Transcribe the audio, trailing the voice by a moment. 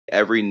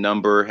every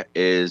number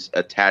is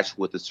attached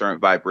with a certain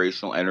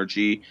vibrational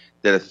energy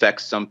that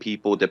affects some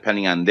people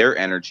depending on their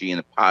energy in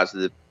a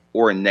positive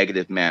or a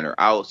negative manner.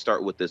 I'll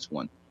start with this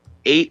one.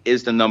 8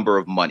 is the number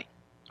of money.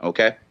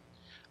 Okay.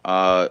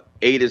 8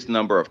 is the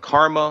number of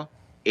karma.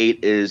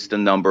 8 is the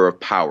number of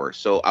power.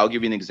 So I'll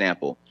give you an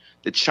example.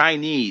 The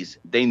Chinese,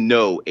 they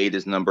know 8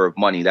 is the number of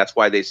money. That's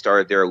why they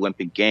started their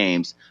Olympic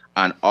Games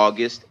on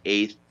August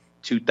 8th,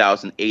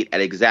 2008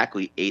 at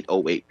exactly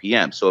 8:08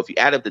 p.m. So if you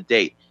add up the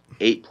date,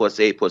 8 plus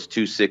 8 plus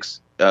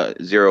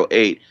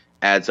 2608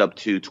 adds up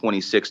to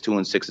 26. 2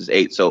 and 6 is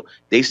 8. So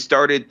they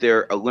started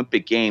their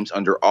Olympic Games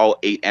under all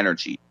 8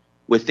 energy.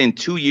 Within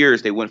 2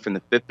 years, they went from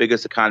the 5th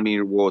biggest economy in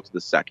the world to the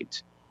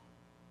 2nd.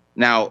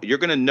 Now, you're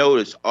going to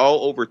notice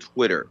all over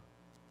Twitter,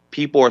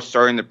 people are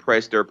starting to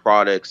price their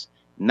products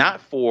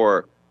not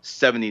for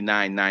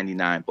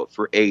 $79.99, but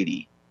for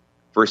 $80,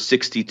 for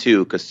 $62,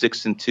 because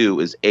 6 and 2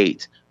 is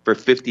 8, for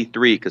 $53,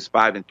 because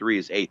 5 and 3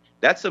 is 8.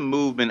 That's a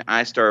movement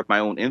I started my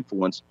own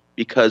influence,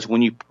 because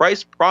when you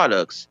price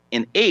products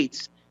in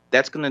 8s,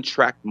 that's going to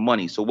attract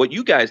money. So what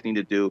you guys need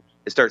to do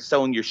is start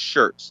selling your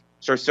shirts,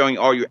 start selling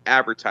all your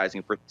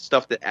advertising for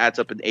stuff that adds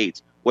up in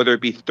 8s, whether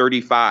it be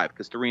 35,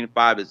 because 3 and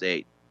 5 is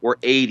 8, or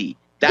 80.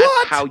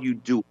 That's how you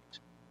do it.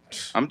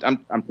 I'm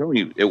telling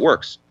you, it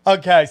works.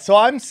 Okay, so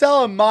I'm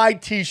selling my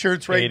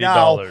T-shirts right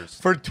now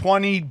for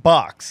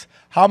 $20.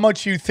 How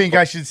much do you think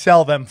I should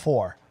sell them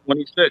for?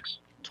 26.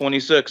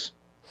 26.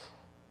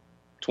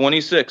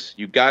 26.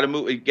 You got to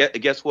move.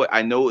 Guess what?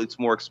 I know it's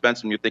more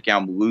expensive. You're thinking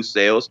I'm going to lose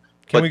sales,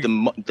 but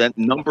the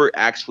number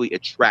actually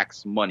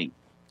attracts money.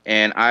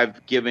 And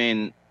I've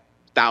given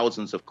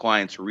thousands of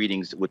clients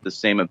readings with the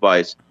same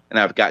advice, and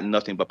I've gotten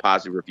nothing but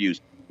positive reviews.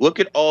 Look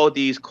at all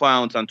these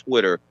clowns on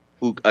Twitter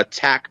who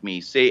attack me,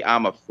 say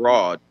I'm a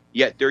fraud,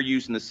 yet they're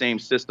using the same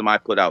system I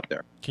put out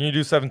there. Can you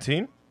do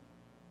 17?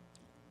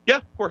 Yeah,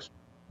 of course.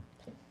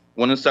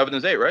 1 and 7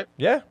 is 8, right?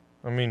 Yeah.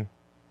 I mean,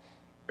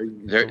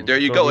 there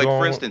you go. Like,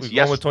 for instance,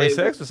 yes, with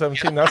 26 or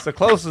 17. That's the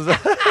closest.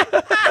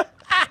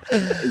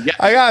 I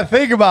gotta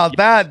think about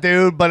that,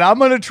 dude. But I'm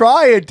gonna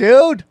try it,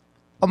 dude.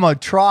 I'm gonna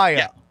try it.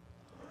 Yeah.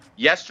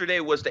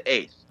 Yesterday was the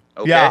 8th.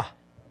 Okay. Yeah.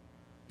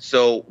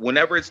 So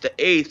whenever it's the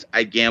 8th,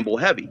 I gamble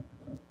heavy.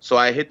 So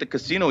I hit the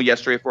casino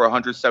yesterday for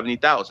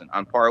 $170,000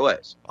 on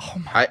parlays.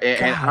 Oh my God,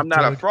 and I'm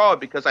not a fraud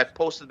because I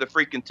posted the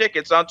freaking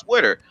tickets on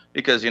Twitter,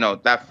 because, you know,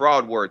 that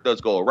fraud word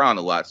does go around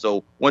a lot.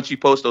 So once you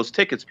post those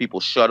tickets, people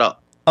shut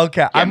up.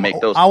 Okay, I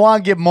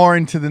want to get more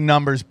into the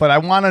numbers, but I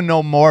want to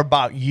know more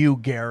about you,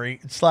 Gary.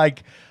 It's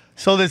like,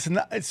 so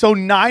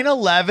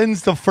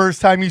 9/11's the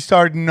first time you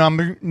started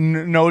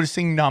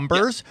noticing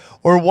numbers,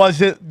 or was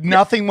it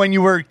nothing when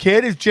you were a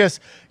kid? It's just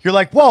you're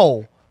like,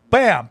 whoa.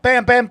 Bam,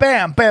 bam, bam,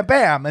 bam, bam,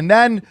 bam. And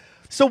then,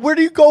 so where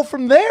do you go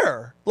from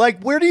there? Like,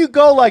 where do you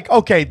go? Like,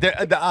 okay,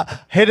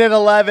 hit at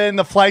 11,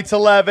 the flight's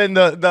 11,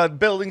 the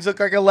buildings look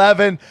like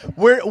 11.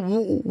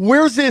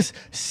 Where's this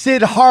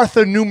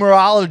Siddhartha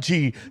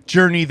numerology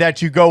journey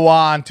that you go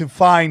on to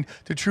find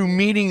the true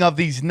meaning of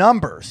these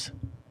numbers?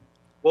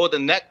 Well, the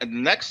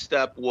next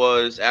step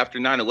was after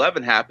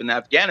 9/11 happened,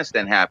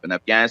 Afghanistan happened.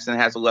 Afghanistan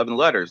has 11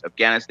 letters.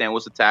 Afghanistan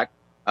was attacked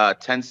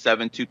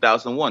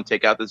 10/7/2001.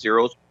 Take out the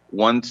zeros.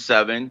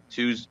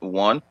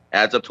 1721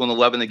 adds up to an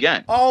 11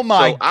 again. Oh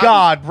my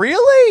God!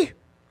 Really?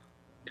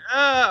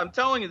 Yeah, I'm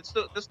telling you,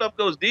 this stuff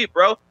goes deep,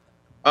 bro.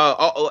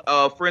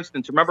 For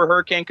instance, remember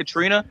Hurricane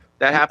Katrina?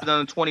 That happened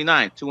on the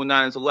 29th. 2 and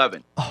 9 is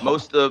 11.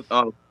 Most of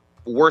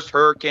worst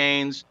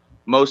hurricanes,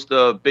 most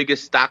of the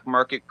biggest stock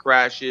market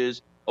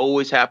crashes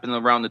always happen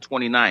around the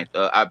 29th.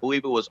 I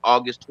believe it was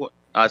October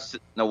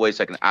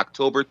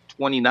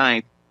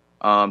 29th.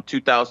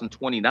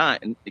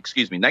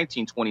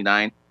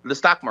 1929, the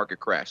stock market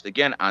crashed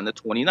again on the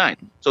 29th.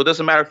 So it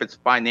doesn't matter if it's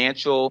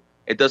financial,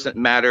 it doesn't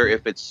matter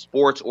if it's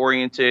sports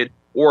oriented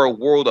or a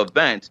world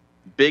event.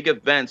 Big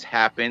events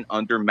happen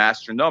under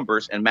master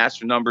numbers, and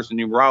master numbers in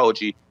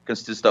numerology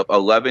consist of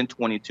 11,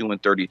 22,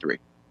 and 33.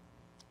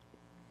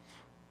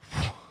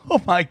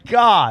 Oh my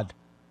God.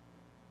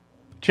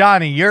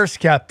 Johnny, you're a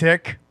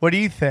skeptic. What do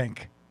you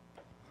think?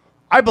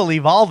 I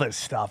believe all this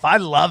stuff. I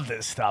love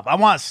this stuff. I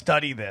want to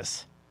study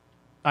this.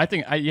 I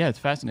think, yeah, it's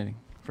fascinating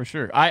for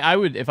sure. I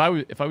would, if I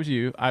was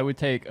you, I would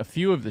take a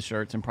few of the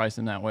shirts and price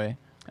them that way,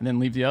 and then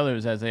leave the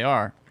others as they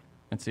are,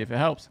 and see if it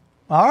helps.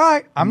 All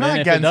right, I'm not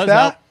against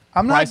that.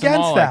 I'm not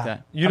against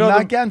that. You know, I'm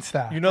not against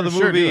that. You know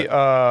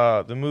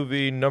the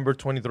movie Number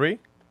 23.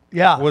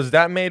 Yeah. Was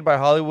that made by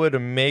Hollywood to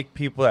make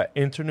people that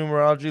into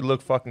numerology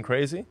look fucking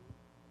crazy?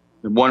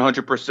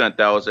 100%.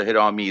 That was a hit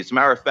on me. As a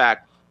matter of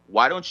fact,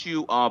 why don't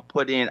you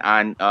put in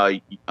on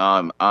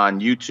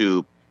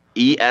YouTube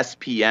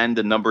ESPN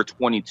the number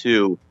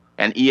 22,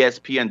 and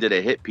ESPN did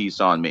a hit piece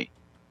on me.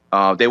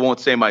 They won't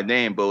say my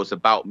name, but it was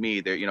about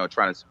me. They're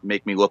trying to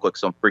make me look like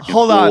some freaking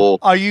Hold fool.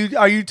 on.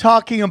 Are you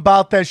talking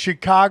about that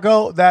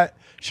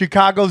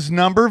Chicago's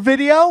number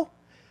video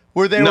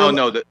where they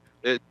the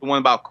one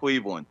about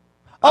Cleveland.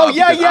 Oh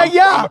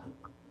yeah.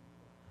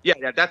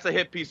 Yeah, that's a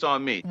hit piece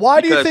on me.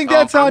 Why do you think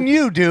that's on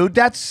you, dude?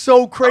 That's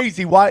so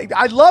crazy. Why?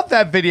 I love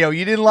that video.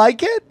 You didn't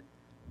like it?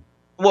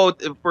 Well,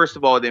 first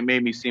of all, they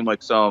made me seem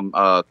like some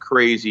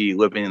crazy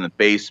living in the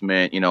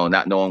basement,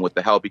 not knowing what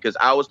the hell, because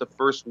I was the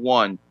first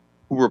one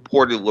who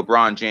reported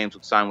LeBron James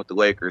would sign with the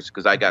Lakers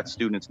because I got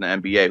students in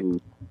the NBA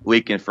who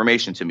leaked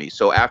information to me.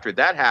 So after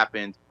that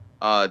happened,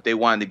 they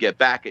wanted to get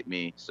back at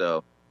me.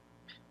 So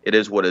it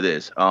is what it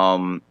is.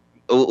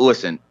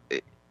 Listen,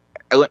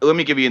 let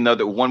me give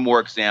you one more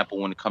example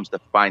when it comes to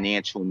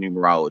financial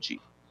numerology.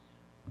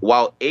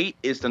 While 8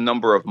 is the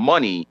number of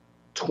money,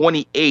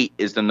 28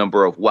 is the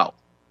number of wealth.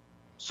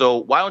 So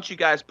why don't you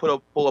guys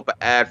pull up an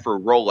ad for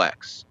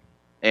Rolex,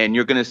 and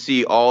you're going to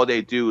see all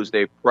they do is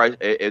they price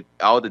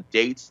all the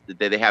dates that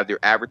they have their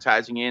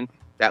advertising in,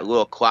 that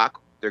little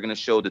clock, they're going to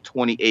show the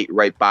 28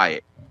 right by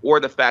it. Or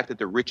the fact that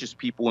the richest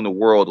people in the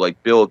world,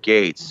 like Bill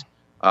Gates,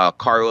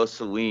 Carlos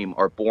Slim,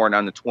 are born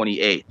on the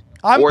 28th.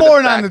 I'm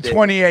born on the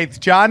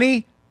 28th,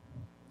 Johnny.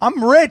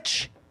 I'm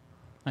rich.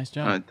 Nice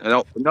job.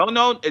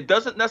 No, it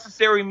doesn't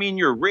necessarily mean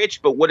you're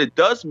rich, but what it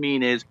does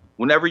mean is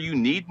whenever you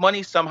need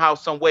money, somehow,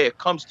 some way it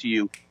comes to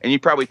you, and you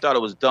probably thought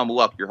it was dumb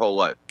luck your whole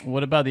life.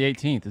 What about the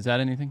 18th? Is that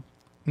anything?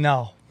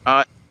 No.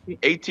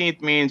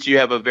 18th means you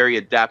have a very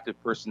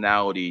adaptive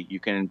personality. You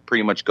can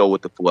pretty much go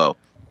with the flow.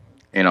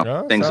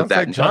 Things of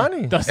that. Like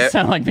Johnny. Doesn't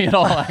sound like me at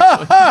all,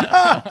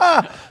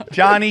 actually.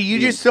 Johnny, you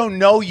just don't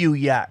know you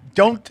yet.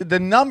 The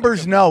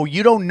numbers know.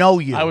 You don't know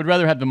you. I would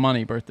rather have the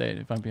money birthday,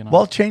 if I'm being honest.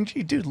 Well, change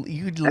you, dude.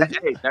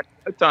 Hey,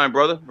 that's time,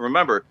 brother.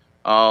 Remember,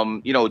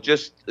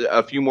 just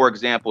a few more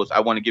examples. I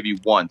want to give you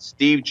one.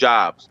 Steve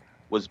Jobs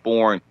was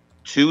born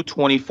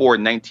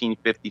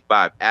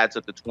 2/24/1955. Adds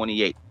up to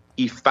 28.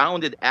 He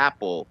founded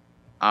Apple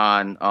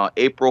on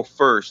April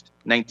 1st,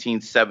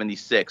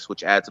 1976,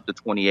 which adds up to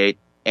 28.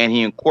 And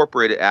he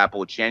incorporated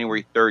Apple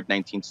January 3rd,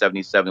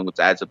 1977, which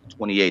adds up to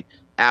 28.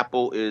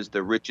 Apple is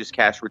the richest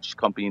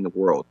company in the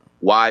world.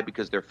 Why?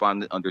 Because they're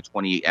funded under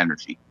 28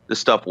 energy. This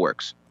stuff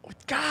works.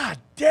 God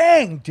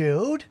dang,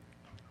 dude.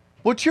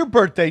 What's your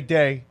birthday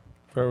day?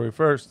 February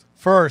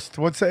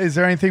 1st. Is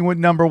there anything with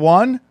number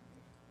 1?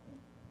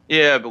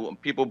 Yeah,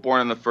 but people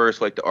born on the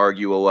 1st like to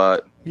argue a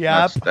lot.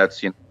 Yeah.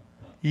 That's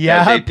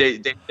Yeah.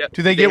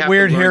 Do they get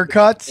weird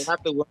haircuts? They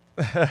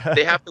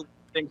have to learn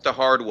things the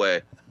hard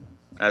way.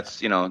 That's,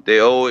 they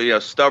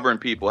always, stubborn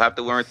people have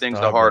to learn things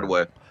the hard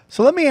way.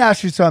 So let me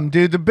ask you something,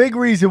 dude. The big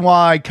reason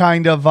why I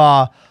kind of,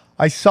 I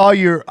saw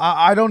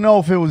I don't know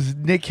if it was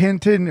Nick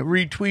Hinton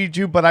retweeted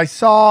you, but I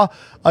saw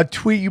a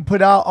tweet you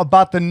put out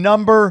about the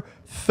number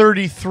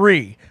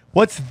 33.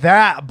 What's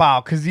that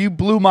about? Because you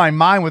blew my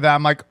mind with that.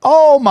 I'm like,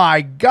 oh my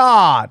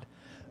God.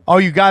 Oh,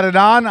 you got it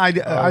on?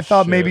 I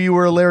thought maybe you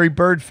were a Larry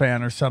Bird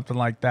fan or something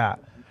like that.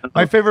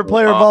 My favorite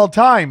player of all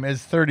time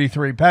is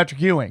 33, Patrick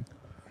Ewing.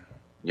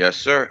 Yes,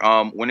 sir.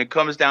 When it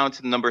comes down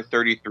to the number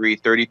 33,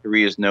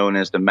 33 is known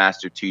as the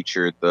master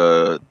teacher,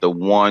 the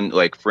one,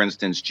 like, for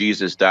instance,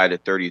 Jesus died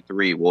at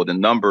 33. Well, the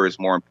number is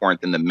more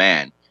important than the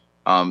man.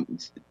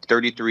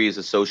 33 is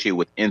associated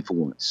with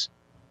influence,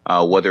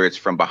 whether it's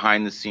from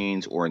behind the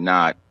scenes or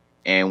not.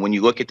 And when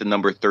you look at the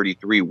number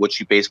 33, what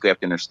you basically have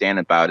to understand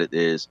about it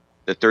is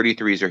the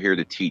 33s are here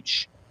to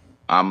teach.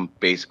 I'm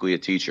basically a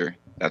teacher.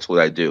 That's what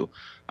I do.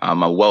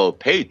 I'm a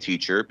well-paid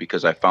teacher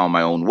because I found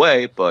my own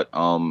way, but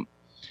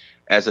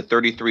as a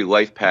 33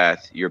 life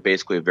path, you're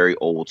basically a very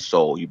old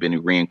soul. You've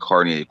been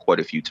reincarnated quite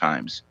a few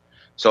times.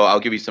 So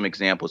I'll give you some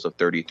examples of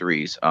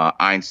 33s.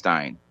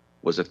 Einstein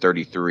was a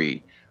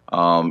 33.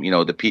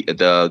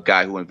 The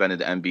guy who invented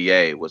the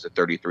NBA was a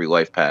 33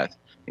 life path.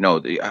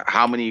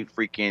 How many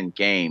freaking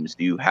games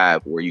do you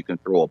have where you can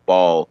throw a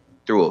ball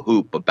through a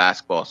hoop? But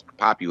basketball's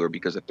popular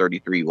because a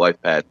 33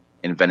 life path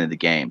invented the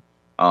game.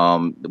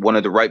 One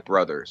of the Wright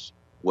brothers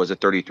was a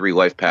 33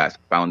 life path,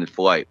 founded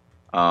flight.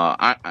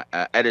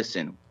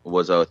 Edison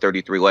was a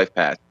 33 life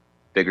path,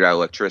 figured out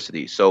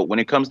electricity. So when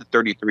it comes to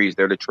 33s,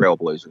 they're the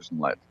trailblazers in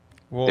life.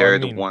 Well, they're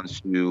the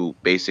ones who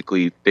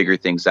basically figure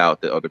things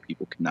out that other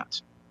people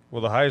cannot.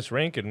 Well, the highest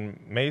rank in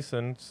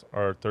Masons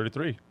are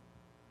 33.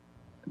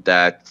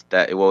 That's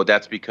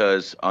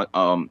because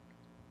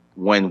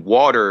when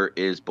water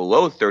is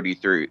below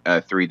 33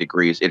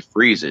 degrees, it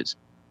freezes.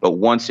 But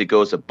once it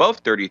goes above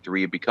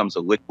 33, it becomes a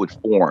liquid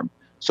form.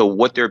 So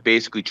what they're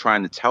basically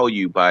trying to tell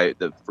you by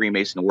the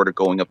Freemason order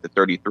going up to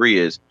 33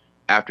 is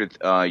after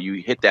you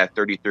hit that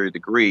 33rd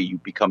degree, you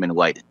become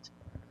enlightened.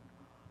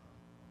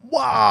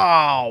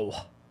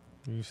 Wow.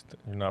 You're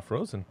not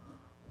frozen.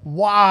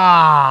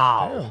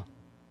 Wow. Yeah.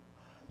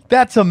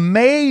 That's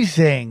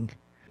amazing.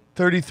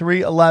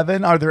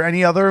 3311. Are there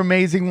any other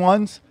amazing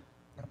ones?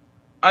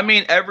 I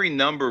mean, every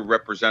number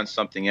represents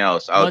something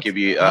else. I'll give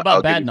you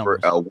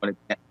one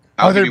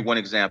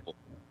example.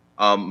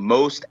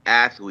 Most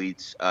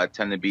athletes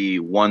tend to be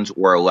 1s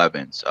or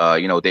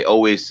 11s. They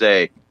always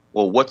say,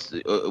 well,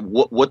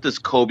 what does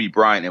Kobe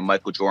Bryant and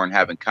Michael Jordan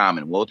have in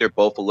common? Well, they're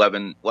both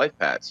 11 life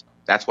paths.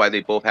 That's why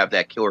they both have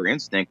that killer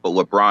instinct, but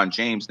LeBron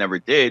James never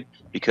did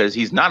because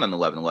he's not an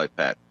 11 life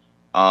path.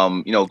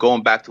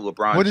 Going back to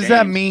LeBron James. What does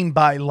that mean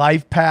by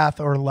life path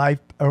or life?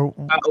 Or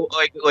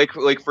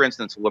like for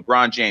instance,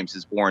 LeBron James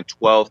is born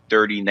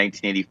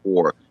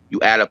 12/30/1984. You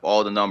add up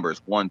all the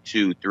numbers. 1,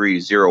 2, 3,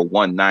 0,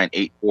 1, 9,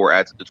 8, 4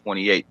 adds up to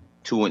 28.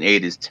 2 and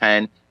 8 is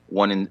 10.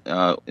 1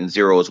 and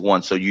 0 is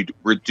 1. So you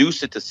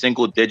reduce it to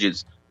single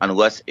digits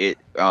unless it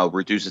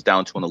reduces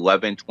down to an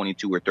 11,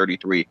 22, or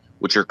 33,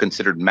 which are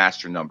considered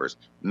master numbers.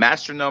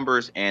 Master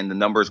numbers and the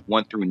numbers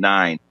 1 through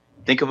 9,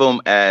 think of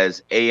them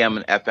as AM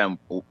and FM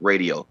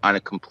radio on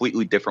a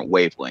completely different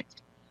wavelength.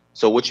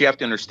 So what you have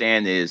to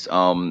understand is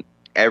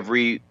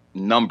every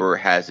number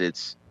has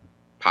its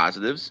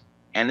positives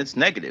and its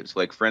negatives.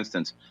 Like, for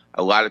instance,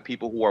 a lot of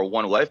people who are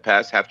 1 life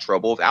paths have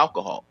trouble with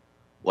alcohol.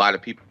 A lot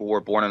of people who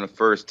were born on the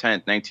 1st,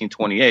 10th,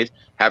 1928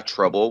 have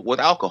trouble with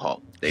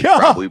alcohol. They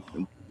probably,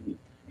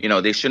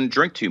 they shouldn't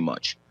drink too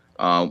much.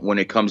 When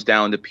it comes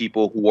down to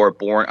people who are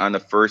born on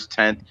the 1st,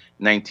 10th,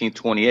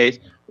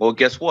 1928, well,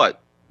 guess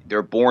what?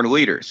 They're born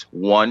leaders.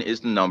 1 is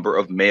the number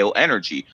of male energy.